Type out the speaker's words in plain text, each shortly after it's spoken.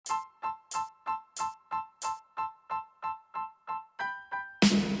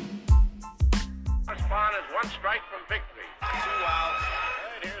one strike from victory. 2 outs.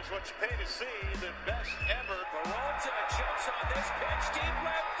 And here's what you pay to see, the best ever. Peralta jumps on this pitch, deep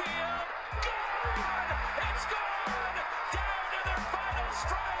left field. Gone! It's gone! Down to their final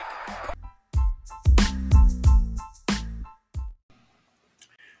strike.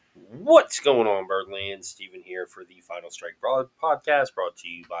 What's going on, Birdland? Steven here for the Final Strike podcast, brought to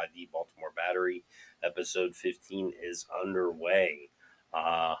you by the Baltimore Battery. Episode 15 is underway.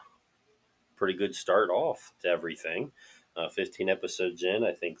 Pretty good start off to everything. 15 episodes in,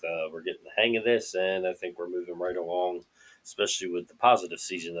 I think we're getting the hang of this, and I think we're moving right along, especially with the positive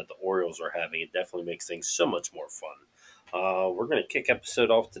season that the Orioles are having. It definitely makes things so much more fun. We're going to kick episode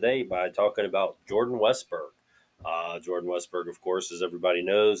off today by talking about Jordan Westburg. Jordan Westburg, of course, as everybody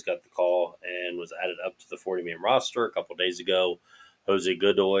knows, got the call and was added up to the 40-man roster a couple days ago. Jose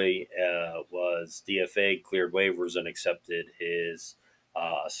Godoy was DFA, cleared waivers, and accepted his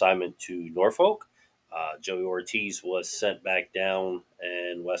assignment to Norfolk. Joey Ortiz was sent back down,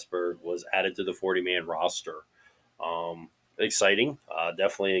 and Westburg was added to the 40-man roster. Exciting,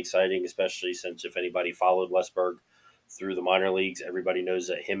 definitely exciting, especially since if anybody followed Westburg through the minor leagues, everybody knows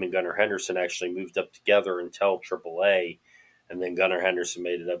that him and Gunnar Henderson actually moved up together until AAA, and then Gunnar Henderson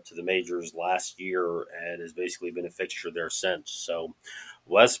made it up to the majors last year and has basically been a fixture there since. So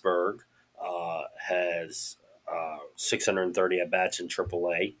Westburg has 630 at-bats in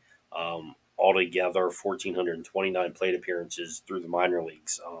AAA. Altogether, 1,429 plate appearances through the minor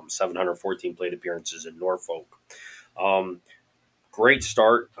leagues, 714 plate appearances in Norfolk. Great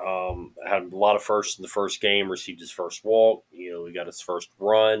start. Had a lot of firsts in the first game, received his first walk. He got his first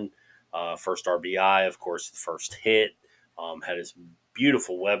run, first RBI, of course, the first hit. Had his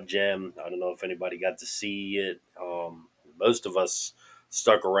beautiful web gem. I don't know if anybody got to see it. Most of us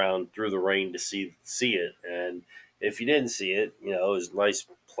stuck around through the rain to see it. And if you didn't see it, it was a nice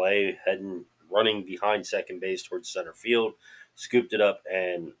play, running behind second base towards center field, scooped it up,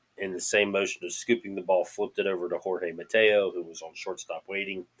 and in the same motion of scooping the ball, flipped it over to Jorge Mateo, who was on shortstop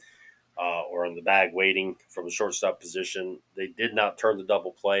waiting, or on the bag waiting from the shortstop position. They did not turn the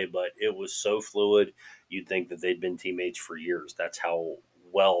double play, but it was so fluid, you'd think that they'd been teammates for years. That's how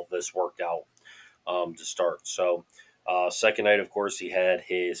well this worked out to start. So second night, of course, he had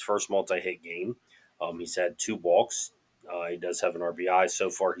his first multi-hit game. He's had 2 walks. He does have an RBI. So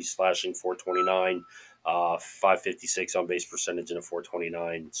far, he's slashing .429, 556 on base percentage, and a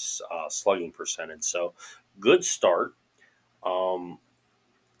 .429 slugging percentage. So good start.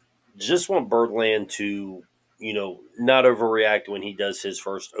 Just want Birdland to, not overreact when he does his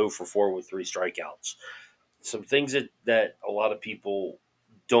first 0 for 4 with 3 strikeouts. Some things that a lot of people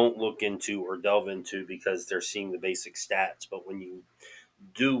don't look into or delve into because they're seeing the basic stats. But when you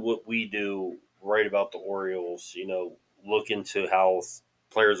do what we do, right about the Orioles, look into how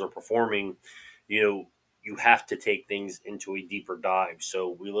players are performing, you have to take things into a deeper dive.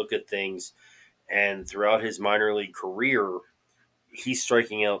 So we look at things, and throughout his minor league career, he's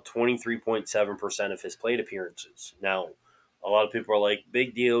striking out 23.7% of his plate appearances. Now, a lot of people are like,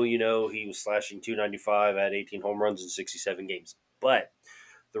 big deal, he was slashing .295 at 18 home runs in 67 games. But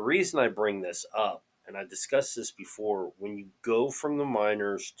the reason I bring this up, and I discussed this before, when you go from the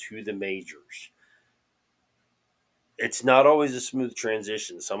minors to the majors, it's not always a smooth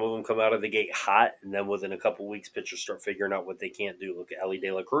transition. Some of them come out of the gate hot, and then within a couple weeks, pitchers start figuring out what they can't do. Look at Elly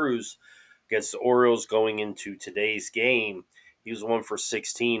De La Cruz against the Orioles going into today's game. He was 1 for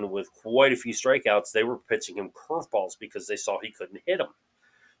 16 with quite a few strikeouts. They were pitching him curveballs because they saw he couldn't hit them.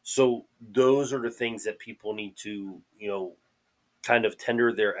 So those are the things that people need to, kind of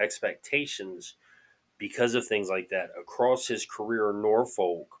tender their expectations because of things like that. Across his career in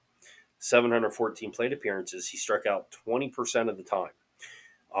Norfolk, 714 plate appearances, he struck out 20% of the time.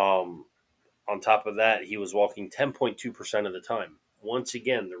 On top of that, he was walking 10.2% of the time. Once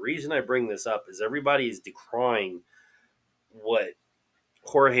again, the reason I bring this up is everybody is decrying what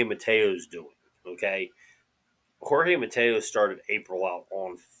Jorge Mateo's doing, okay? Jorge Mateo started April out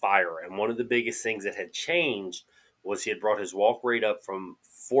on fire, and one of the biggest things that had changed was he had brought his walk rate up from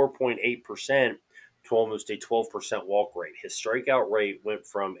 4.8% to almost a 12% walk rate. His strikeout rate went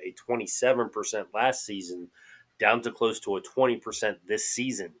from a 27% last season down to close to a 20% this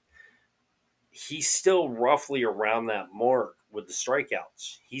season. He's still roughly around that mark with the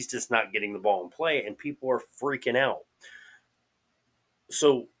strikeouts. He's just not getting the ball in play, and people are freaking out.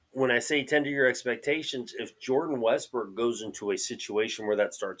 So when I say tender your expectations, if Jordan Westburg goes into a situation where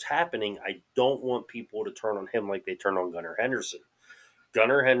that starts happening, I don't want people to turn on him like they turned on Gunnar Henderson.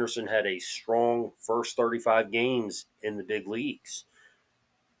 Gunnar Henderson had a strong first 35 games in the big leagues.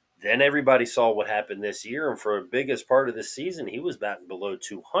 Then everybody saw what happened this year, and for the biggest part of the season, he was batting below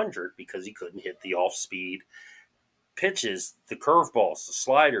 200 because he couldn't hit the off-speed pitches, the curveballs, the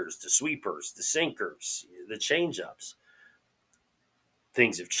sliders, the sweepers, the sinkers, the changeups.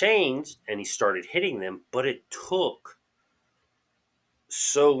 Things have changed, and he started hitting them, but it took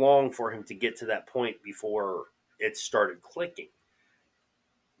so long for him to get to that point before it started clicking.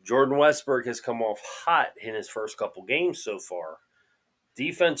 Jordan Westburg has come off hot in his first couple games so far.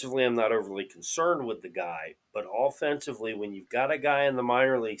 Defensively, I'm not overly concerned with the guy, but offensively, when you've got a guy in the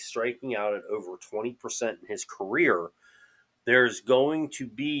minor leagues striking out at over 20% in his career, there's going to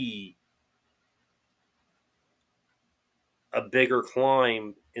be a bigger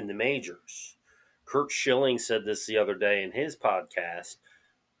climb in the majors. Kurt Schilling said this the other day in his podcast.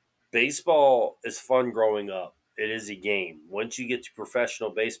 Baseball is fun growing up. It is a game. Once you get to professional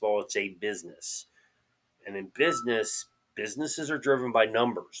baseball, it's a business. And in business, businesses are driven by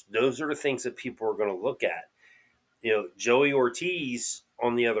numbers. Those are the things that people are going to look at. Joey Ortiz,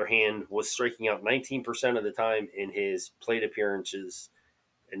 on the other hand, was striking out 19% of the time in his plate appearances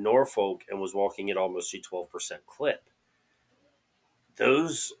in Norfolk and was walking at almost a 12% clip.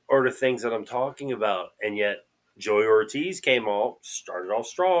 Those are the things that I'm talking about. And yet, Joey Ortiz came off, started off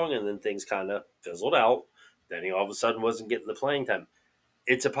strong, and then things kind of fizzled out. Then he all of a sudden wasn't getting the playing time.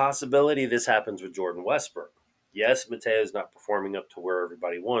 It's a possibility this happens with Jordan Westburg. Yes, Mateo's not performing up to where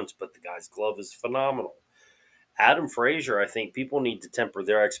everybody wants, but the guy's glove is phenomenal. Adam Frazier, I think people need to temper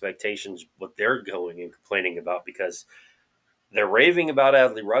their expectations, what they're going and complaining about, because they're raving about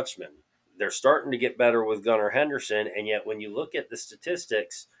Adley Rutschman. They're starting to get better with Gunnar Henderson, and yet when you look at the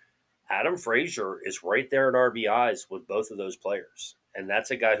statistics, Adam Frazier is right there in RBIs with both of those players. And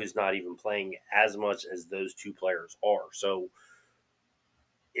that's a guy who's not even playing as much as those two players are. So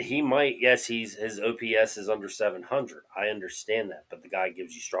he might, yes, his OPS is under 700. I understand that. But the guy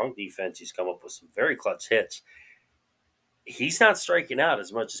gives you strong defense. He's come up with some very clutch hits. He's not striking out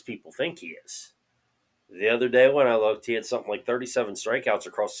as much as people think he is. The other day when I looked, he had something like 37 strikeouts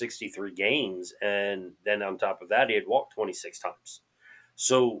across 63 games. And then on top of that, he had walked 26 times.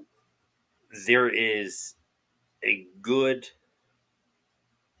 So there is a good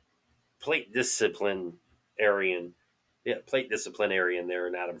plate disciplinarian there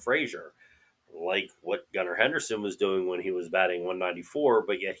in Adam Frazier, like what Gunnar Henderson was doing when he was batting 194,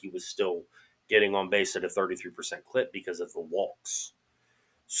 but yet he was still getting on base at a 33% clip because of the walks.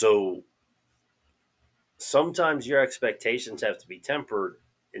 So sometimes your expectations have to be tempered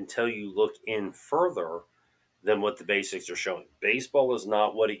until you look in further than what the basics are showing. Baseball is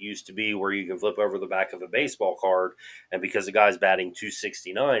not what it used to be, where you can flip over the back of a baseball card, and because a guy's batting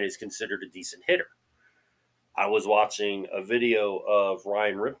 269 is considered a decent hitter. I was watching a video of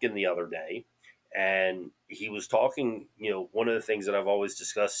Ryan Ripken the other day, and he was talking, one of the things that I've always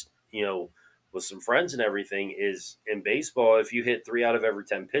discussed, with some friends and everything is in baseball, if you hit 3 out of every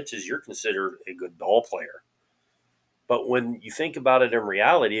 10 pitches, you're considered a good ball player. But when you think about it in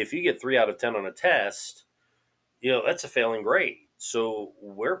reality, if you get 3 out of 10 on a test, that's a failing grade. So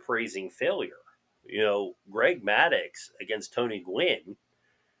we're praising failure. Greg Maddux against Tony Gwynn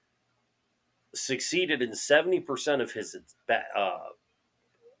succeeded in 70% of his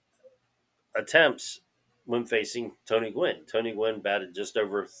attempts when facing Tony Gwynn. Tony Gwynn batted just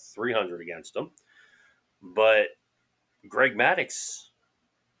over 300 against him. But Greg Maddux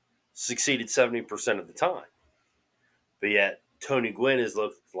succeeded 70% of the time. But yet Tony Gwynn has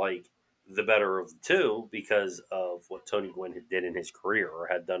looked like the better of the two because of what Tony Gwynn did in his career or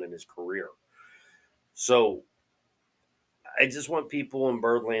had done in his career. So I just want people in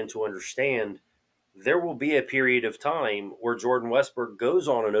Birdland to understand there will be a period of time where Jordan Westburg goes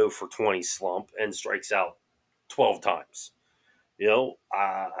on an 0 for 20 slump and strikes out 12 times.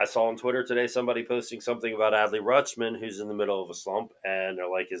 I saw on Twitter today somebody posting something about Adley Rutschman, who's in the middle of a slump, and they're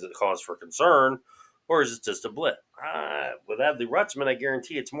like, is it cause for concern, or is it just a blip? With Adley Rutschman, I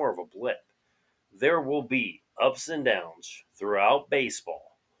guarantee it's more of a blip. There will be ups and downs throughout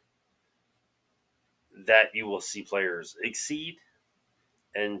baseball that you will see players exceed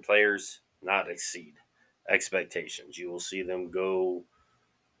and players not exceed expectations. You will see them go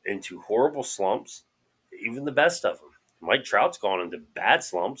into horrible slumps, even the best of them. Mike Trout's gone into bad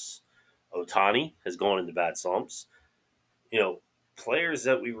slumps. Ohtani has gone into bad slumps. Players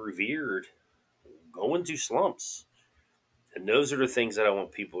that we revered go into slumps. And those are the things that I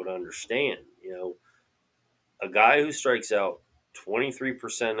want people to understand. A guy who strikes out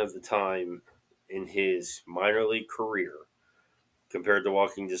 23% of the time in his minor league career compared to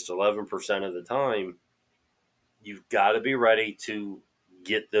walking just 11% of the time, you've got to be ready to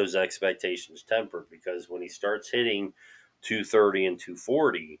get those expectations tempered, because when he starts hitting 230 and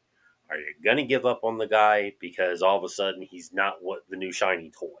 240, Are you going to give up on the guy because all of a sudden he's not what the new shiny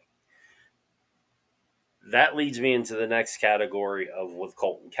toy? That leads me into the next category of with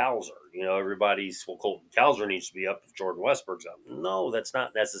Colton Cowser. Everybody's, well, Colton Cowser needs to be up if Jordan Westburg's up. No, that's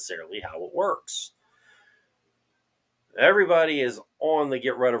not necessarily how it works. Everybody is on the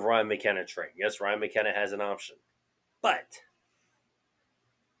get rid of Ryan McKenna train. Yes, Ryan McKenna has an option. But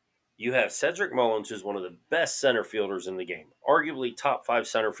you have Cedric Mullins, who's one of the best center fielders in the game, arguably top 5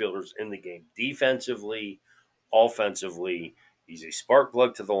 center fielders in the game, defensively, offensively. He's a spark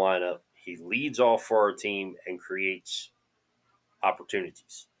plug to the lineup. He leads off for our team and creates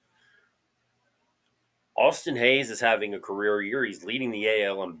opportunities. Austin Hayes is having a career year. He's leading the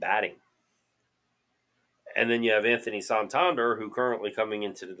AL in batting. And then you have Anthony Santander, who currently coming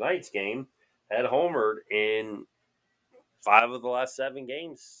into tonight's game, had homered in 5 of the last 7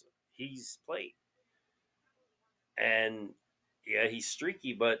 games he's played. And yeah, he's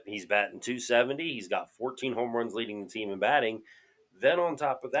streaky, but he's batting .270. He's got 14 home runs leading the team in batting. Then on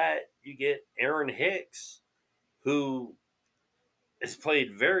top of that, you get Aaron Hicks, who has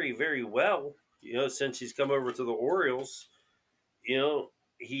played very, very well, since he's come over to the Orioles.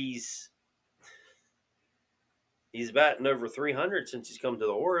 He's batting over 300 since he's come to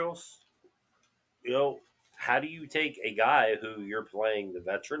the Orioles. How do you take a guy who you're playing the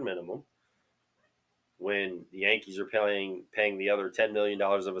veteran minimum when the Yankees are paying the other $10 million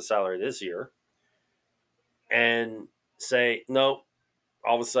of a salary this year and say, no,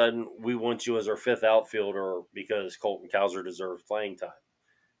 all of a sudden we want you as our 5th outfielder because Colton Cowser deserves playing time?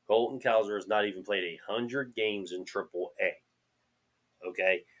 Colton Cowser has not even played 100 games in AAA.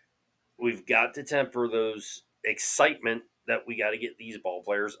 Okay? We've got to temper those excitement that we got to get these ball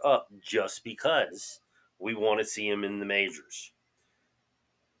players up just because we want to see them in the majors.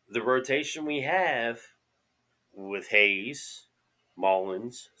 The rotation we have with Hayes,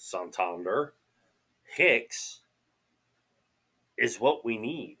 Mullins, Santander, Hicks is what we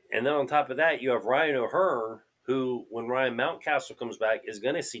need. And then on top of that, you have Ryan O'Hearn, who, when Ryan Mountcastle comes back, is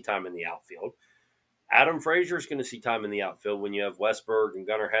going to see time in the outfield. Adam Frazier is going to see time in the outfield when you have Westburg and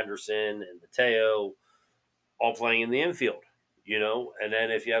Gunnar Henderson and Mateo all playing in the infield, And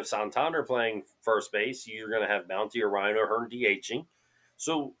then if you have Santander playing first base, you're going to have Mounty or Ryan O'Hearn DHing.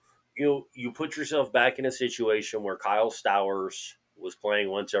 So, you put yourself back in a situation where Kyle Stowers was playing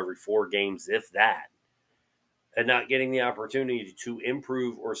once every 4 games, if that, and not getting the opportunity to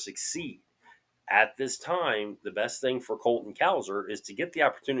improve or succeed. At this time, the best thing for Colton Cowser is to get the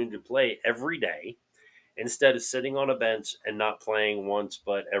opportunity to play every day instead of sitting on a bench and not playing once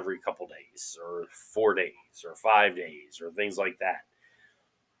but every couple days or 4 days or 5 days or things like that.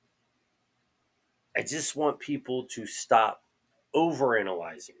 I just want people to stop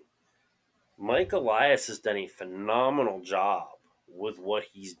overanalyzing. Mike Elias has done a phenomenal job with what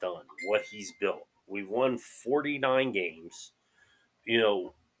he's done, what he's built. We've won 49 games.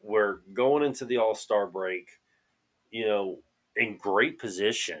 We're going into the All-Star break, in great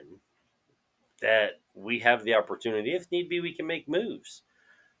position that we have the opportunity. If need be, we can make moves.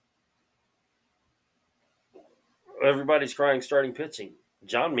 Everybody's crying starting pitching.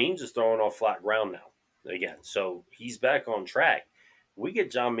 John Means is throwing off flat ground now again, so he's back on track. We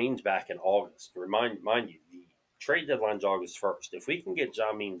get John Means back in August. Mind you, the trade deadline's August 1st. If we can get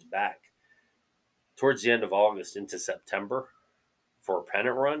John Means back towards the end of August into September for a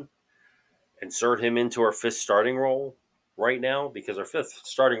pennant run, insert him into our 5th starting role right now, because our 5th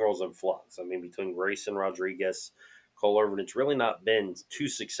starting role is in flux. I mean, between Grayson Rodriguez, Cole Irvin, it's really not been too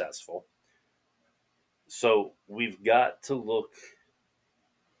successful. So we've got to look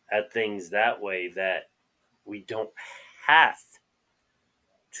at things that way, that we don't have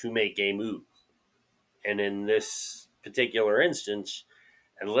to make a move. And in this particular instance,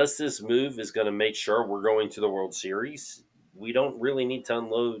 unless this move is going to make sure we're going to the World Series, we don't really need to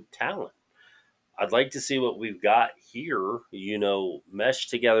unload talent. I'd like to see what we've got here, mesh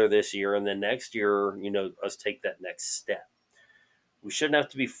together this year, and then next year, us take that next step. We shouldn't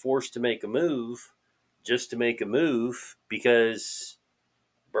have to be forced to make a move just to make a move because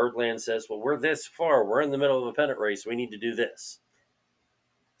Birdland says, well, we're this far. We're in the middle of a pennant race. We need to do this.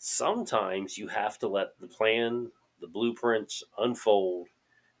 Sometimes you have to let the plan, the blueprints unfold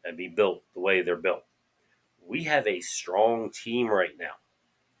and be built the way they're built. We have a strong team right now.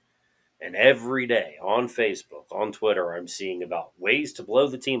 And every day on Facebook, on Twitter, I'm seeing about ways to blow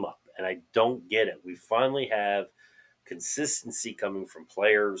the team up. And I don't get it. We finally have consistency coming from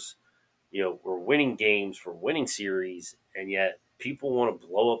players. We're winning games, we're winning series, and yet people want to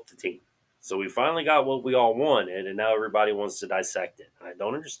blow up the team. So we finally got what we all wanted, and now everybody wants to dissect it. And I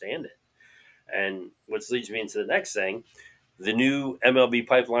don't understand it. And which leads me into the next thing. The new MLB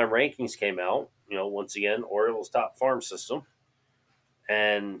pipeline rankings came out. Once again, Orioles top farm system,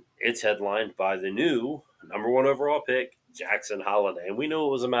 and it's headlined by the new number one overall pick, Jackson Holliday. And we knew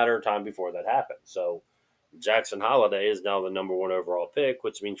it was a matter of time before that happened. So Jackson Holliday is now the number one overall pick,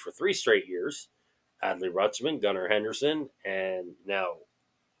 which means for 3 straight years, Adley Rutschman, Gunnar Henderson, and now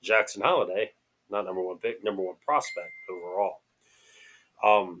Jackson Holliday, not number one pick, number one prospect overall.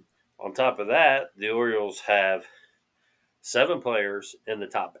 On top of that, the Orioles have 7 players in the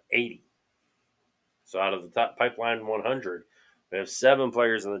top 80. So out of the top pipeline 100, we have 7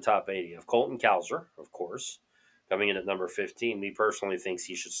 players in the top 80. Of Colton Cowser, of course, coming in at number 15. Me personally thinks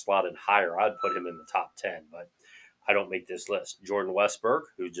he should slot in higher. I'd put him in the top 10, but I don't make this list. Jordan Westburg,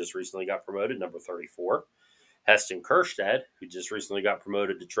 who just recently got promoted, number 34. Heston Kjerstad, who just recently got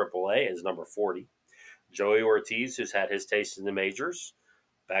promoted to AAA, is number 40. Joey Ortiz, who's had his taste in the majors,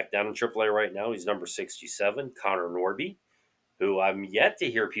 back down in AAA right now, he's number 67. Connor Norby, who I'm yet to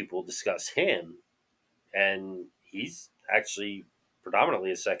hear people discuss him, and he's actually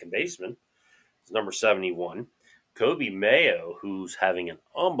predominantly a second baseman. He's number 71. Kobe Mayo, who's having an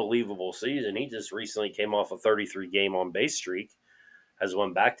unbelievable season. He just recently came off a 33-game on-base streak, has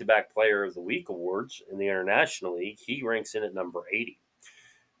won back-to-back Player of the Week awards in the International League. He ranks in at number 80.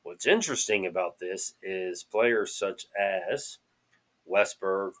 What's interesting about this is players such as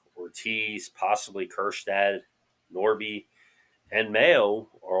Westburg, Ortiz, possibly Kjerstad, Norby, and Mayo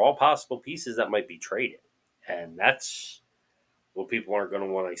are all possible pieces that might be traded. And that's what people aren't going to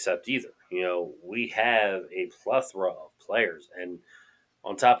want to accept either. We have a plethora of players. And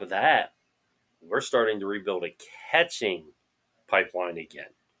on top of that, we're starting to rebuild a catching pipeline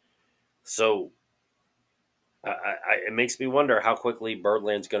again. So it makes me wonder how quickly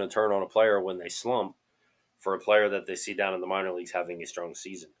Birdland's going to turn on a player when they slump for a player that they see down in the minor leagues having a strong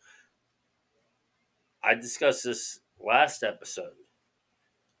season. I discussed this last episode,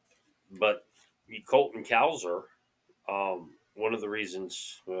 but Colton Cowser, one of the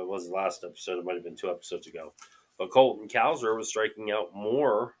reasons, it wasn't last episode, it might have been 2 episodes ago, but Colton Cowser was striking out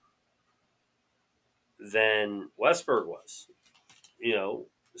more than Westburg was.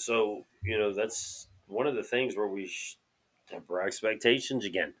 So that's one of the things where we temper expectations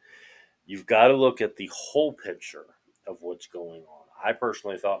again. You've got to look at the whole picture of what's going on. I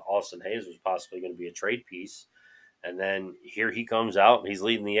personally thought Austin Hayes was possibly going to be a trade piece, and then here he comes out and he's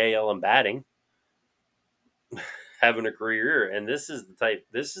leading the AL in batting, having a career year. And this is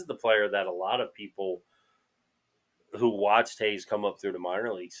the player that a lot of people who watched Hayes come up through the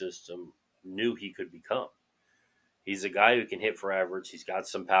minor league system knew he could become. He's a guy who can hit for average. He's got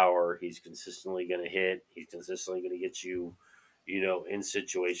some power. He's consistently going to hit. He's consistently going to get you, in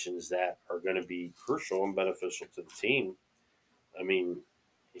situations that are going to be crucial and beneficial to the team. I mean,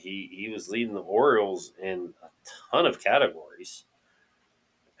 he was leading the Orioles in a ton of categories,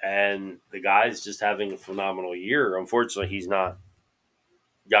 and the guy's just having a phenomenal year. Unfortunately, he's not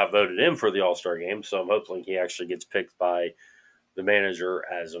got voted in for the All-Star game, so I'm hoping he actually gets picked by the manager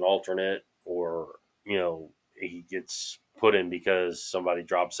as an alternate, or he gets put in because somebody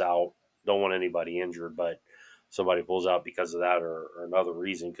drops out. Don't want anybody injured, but somebody pulls out because of that or another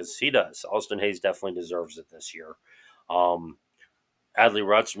reason, because he does. Austin Hayes definitely deserves it this year. Adley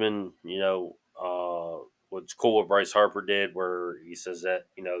Rutschman, what's cool what Bryce Harper did, where he says that,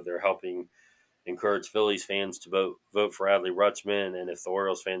 they're helping encourage Phillies fans to vote for Adley Rutschman, and if the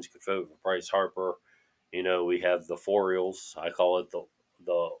Orioles fans could vote for Bryce Harper, we have the Orioles. I call it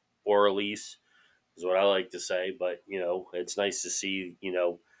the Orioles, is what I like to say. But, it's nice to see,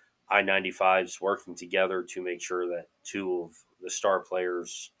 I-95s working together to make sure that 2 of the star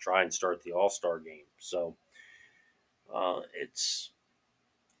players try and start the All-Star game. So it's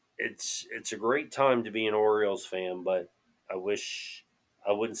a great time to be an Orioles fan, but I wish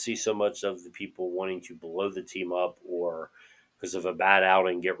I wouldn't see so much of the people wanting to blow the team up or because of a bad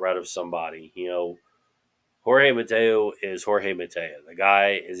outing get rid of somebody. Jorge Mateo is Jorge Mateo. The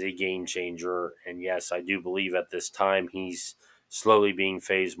guy is a game changer, and yes, I do believe at this time he's slowly being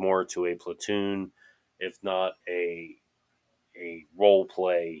phased more to a platoon, if not a role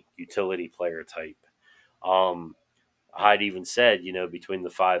play utility player type. Hyde even said, between the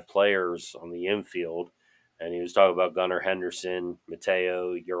 5 players on the infield, and he was talking about Gunnar Henderson,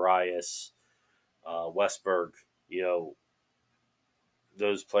 Mateo, Urias, Westburg,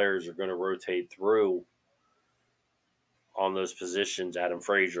 those players are going to rotate through on those positions. Adam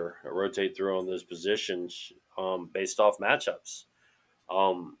Frazier rotate through on those positions based off matchups.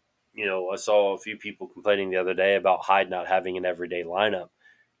 I saw a few people complaining the other day about Hyde not having an everyday lineup.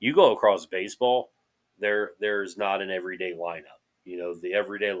 You go across baseball, there's not an everyday lineup. The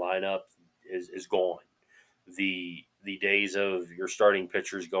everyday lineup is gone. The the days of your starting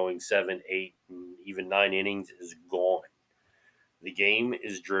pitchers going 7, 8, and even 9 innings is gone. The game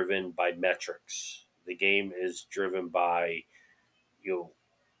is driven by metrics. The game is driven by, you know,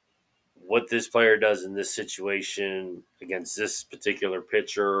 what this player does in this situation against this particular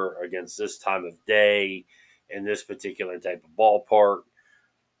pitcher, against this time of day, in this particular type of ballpark.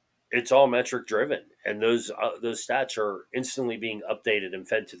 It's all metric driven, and those stats are instantly being updated and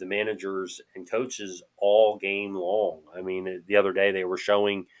fed to the managers and coaches all game long. I mean, the other day they were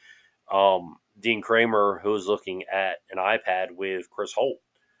showing Dean Kramer, who was looking at an iPad with Chris Holt.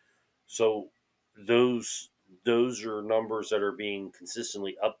 So those those are numbers that are being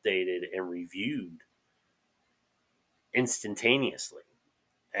consistently updated and reviewed instantaneously.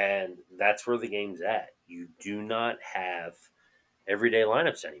 And that's where the game's at. You do not have everyday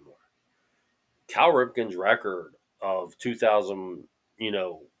lineups anymore. Cal Ripken's record of 2,000,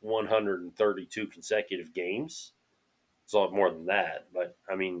 132 consecutive games. It's a lot more than that, but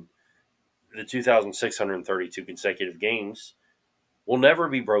I mean, the 2,632 consecutive games will never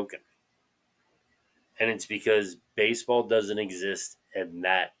be broken. And it's because baseball doesn't exist in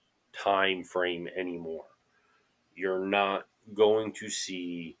that time frame anymore. You're not going to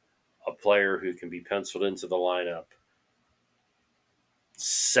see a player who can be penciled into the lineup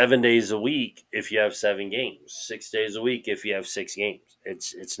 7 days a week if you have 7 games, 6 days a week if you have 6 games.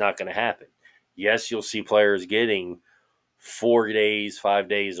 It's not going to happen. Yes, you'll see players getting 4 days, 5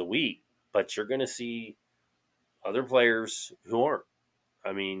 days a week, but you're going to see other players who aren't.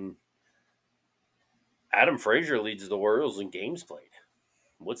 I mean, Adam Frazier leads the Orioles in games played.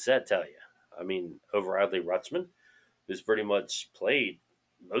 What's that tell you? I mean, over Adley Rutschman, who's pretty much played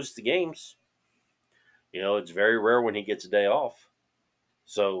most of the games. It's very rare when he gets a day off.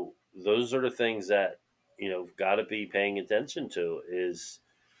 So those are the things that, got to be paying attention to is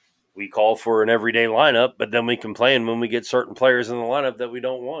we call for an everyday lineup, but then we complain when we get certain players in the lineup that we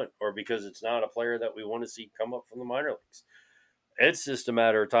don't want, or because it's not a player that we want to see come up from the minor leagues. It's just a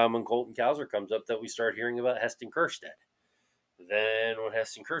matter of time when Colton Cowser comes up that we start hearing about Heston Kjerstad. Then when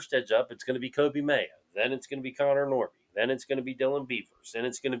Heston Kjerstad's up, it's going to be Kobe Maya. Then it's going to be Connor Norby. Then it's going to be Dylan Beavers. Then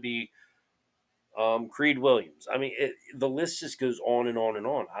it's going to be Creed Williams. I mean, the list just goes on and on and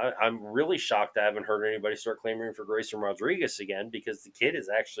on. I'm really shocked I haven't heard anybody start clamoring for Grayson Rodriguez again because the kid is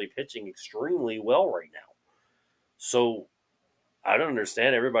actually pitching extremely well right now. So I don't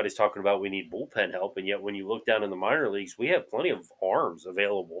understand. Everybody's talking about we need bullpen help, and yet when you look down in the minor leagues, we have plenty of arms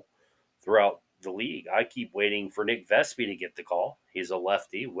available throughout the league. I keep waiting for Nick Vespi to get the call. He's a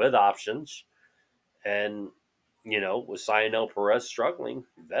lefty with options. And, with Sionel Perez struggling,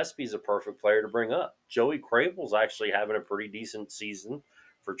 Vespi's a perfect player to bring up. Joey Crable's actually having a pretty decent season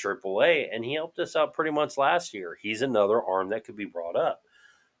for AAA, and he helped us out pretty much last year. He's another arm that could be brought up.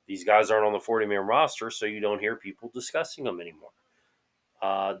 These guys aren't on the 40-man roster, so you don't hear people discussing them anymore.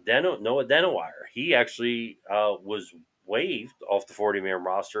 Noah Denowire, he actually was waived off the 40-man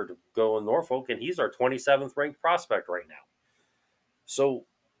roster to go in Norfolk, and he's our 27th ranked prospect right now. So,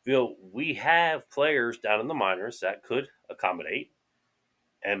 we have players down in the minors that could accommodate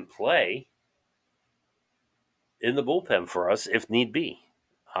and play in the bullpen for us if need be.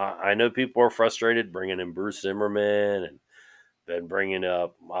 I know people are frustrated bringing in Bruce Zimmerman and then bringing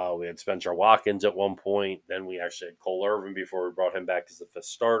up, we had Spencer Watkins at one point. Then we actually had Cole Irvin before we brought him back as the fifth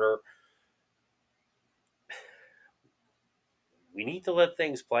starter. We need to let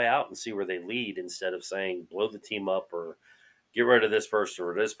things play out and see where they lead instead of saying blow the team up or get rid of this person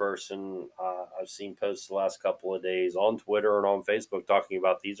or this person. I've seen posts the last couple of days on Twitter and on Facebook talking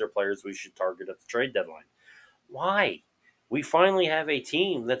about these are players we should target at the trade deadline. Why? We finally have a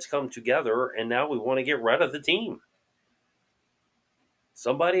team that's come together, and now we want to get rid of the team.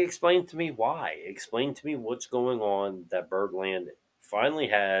 Somebody explain to me why. Explain to me what's going on that Birdland finally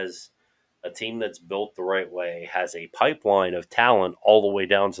has a team that's built the right way, has a pipeline of talent all the way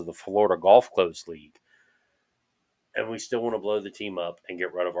down to the Florida Golf Coast League, and we still want to blow the team up and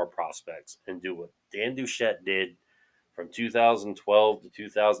get rid of our prospects and do what Dan Duchette did from 2012 to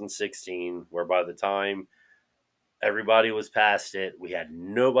 2016, where by the time everybody was past it, we had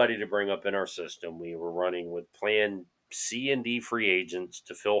nobody to bring up in our system. We were running with plan C and D free agents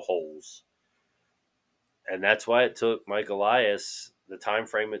to fill holes. And that's why it took Mike Elias the time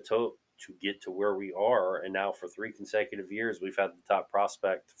frame it took to get to where we are. And now for 3 consecutive years, we've had the top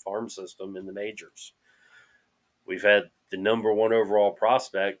prospect farm system in the majors. We've had the number 1 overall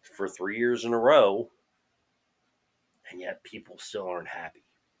prospect for 3 years in a row, and yet people still aren't happy.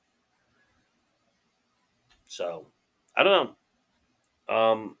 So, I don't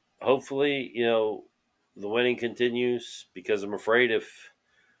know. Hopefully, the winning continues because I'm afraid if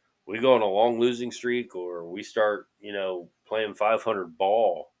we go on a long losing streak or we start, playing 500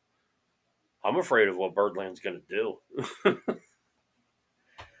 ball, I'm afraid of what Birdland's going to do.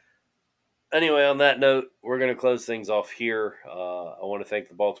 Anyway, on that note, we're going to close things off here. I want to thank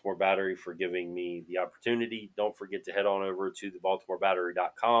the Baltimore Battery for giving me the opportunity. Don't forget to head on over to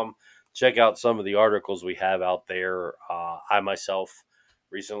thebaltimorebattery.com. Check out some of the articles we have out there. I myself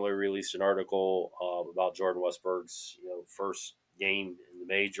recently released an article about Jordan Westburg's first game in the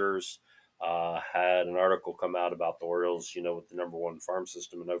majors. Had an article come out about the Orioles, with the number one farm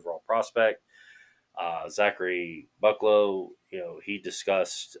system and overall prospect. Zachary Bucklow, he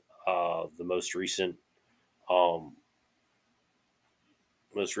discussed the most recent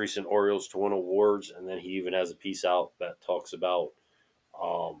Orioles to win awards, and then he even has a piece out that talks about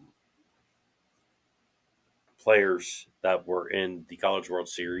players that were in the College World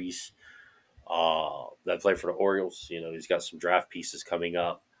Series that play for the Orioles. He's got some draft pieces coming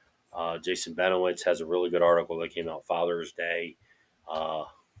up. Jason Benowitz has a really good article that came out Father's Day.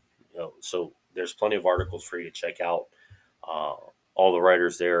 So there's plenty of articles for you to check out. All the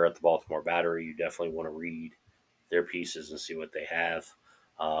writers there at the Baltimore Battery, you definitely want to read their pieces and see what they have.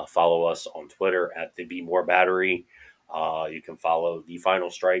 Follow us on Twitter at the Be More Battery. You can follow The Final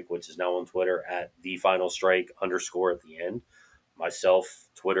Strike, which is now on Twitter at The Final Strike _ at the end. Myself,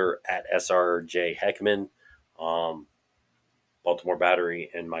 Twitter at SRJ Heckman. Baltimore Battery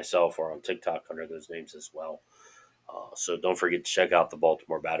and myself are on TikTok under those names as well. So don't forget to check out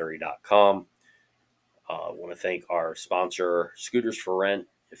thebaltimorebattery.com. I want to thank our sponsor, Scooters for Rent.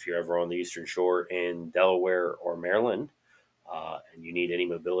 If you're ever on the Eastern Shore in Delaware or Maryland, and you need any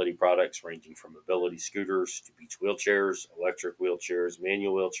mobility products ranging from mobility scooters to beach wheelchairs, electric wheelchairs,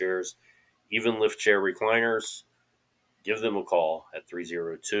 manual wheelchairs, even lift chair recliners, give them a call at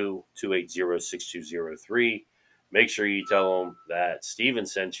 302-280-6203. Make sure you tell them that Steven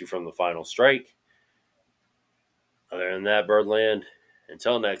sent you from the Final Strike. Other than that, Birdland,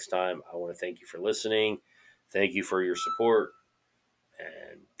 until next time, I want to thank you for listening. Thank you for your support,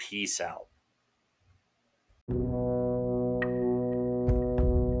 and peace out.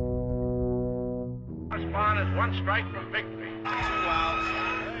 Spawn is one strike from victory. 2 outs.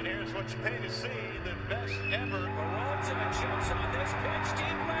 And here's what you pay to see, the best ever. Peralta jumps on this pitch,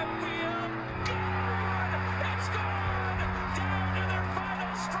 deep left field. Gone!